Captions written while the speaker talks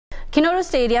Kinoru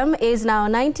Stadium is now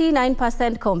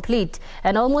 99% complete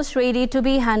and almost ready to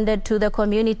be handed to the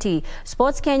community.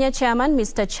 Sports Kenya chairman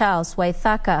Mr. Charles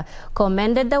Waithaka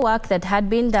commended the work that had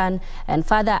been done and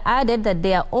further added that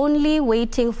they are only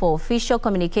waiting for official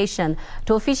communication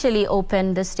to officially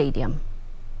open the stadium.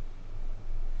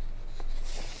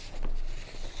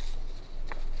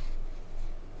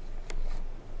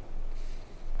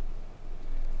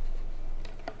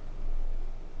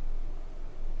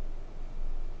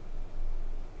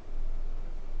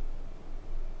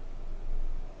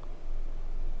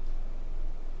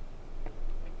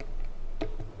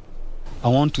 I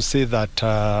want to say that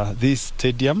this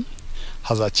stadium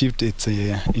has achieved its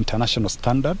international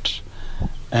standard,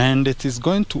 and it is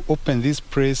going to open this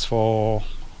place for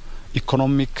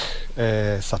economic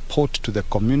support to the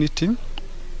community.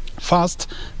 First,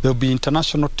 there will be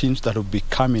international teams that will be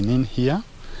coming in here.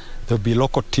 There will be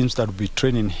local teams that will be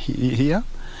training here.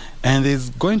 And it's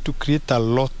going to create a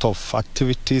lot of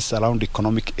activities around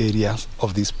economic areas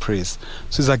of this place.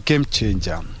 So it's a game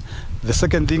changer. The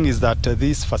second thing is that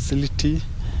this facility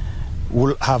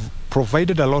will have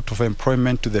provided a lot of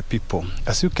employment to the people.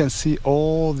 As you can see,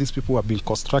 all these people who have been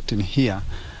constructing here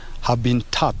have been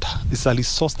tapped. It's a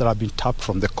resource that have been tapped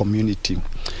from the community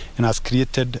and has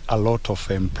created a lot of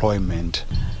employment.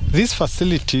 This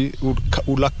facility would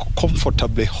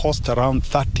comfortably host around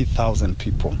 30,000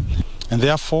 people. And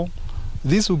therefore,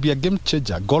 this will be a game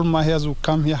changer. Gor Mahias will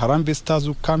come here, Harambee Stars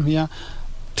will come here,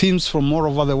 teams from all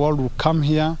over the world will come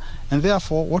here, and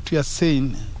therefore what we are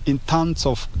saying in terms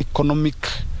of economic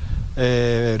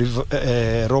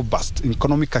robust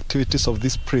economic activities of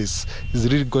this place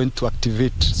is really going to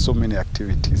activate so many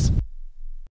activities.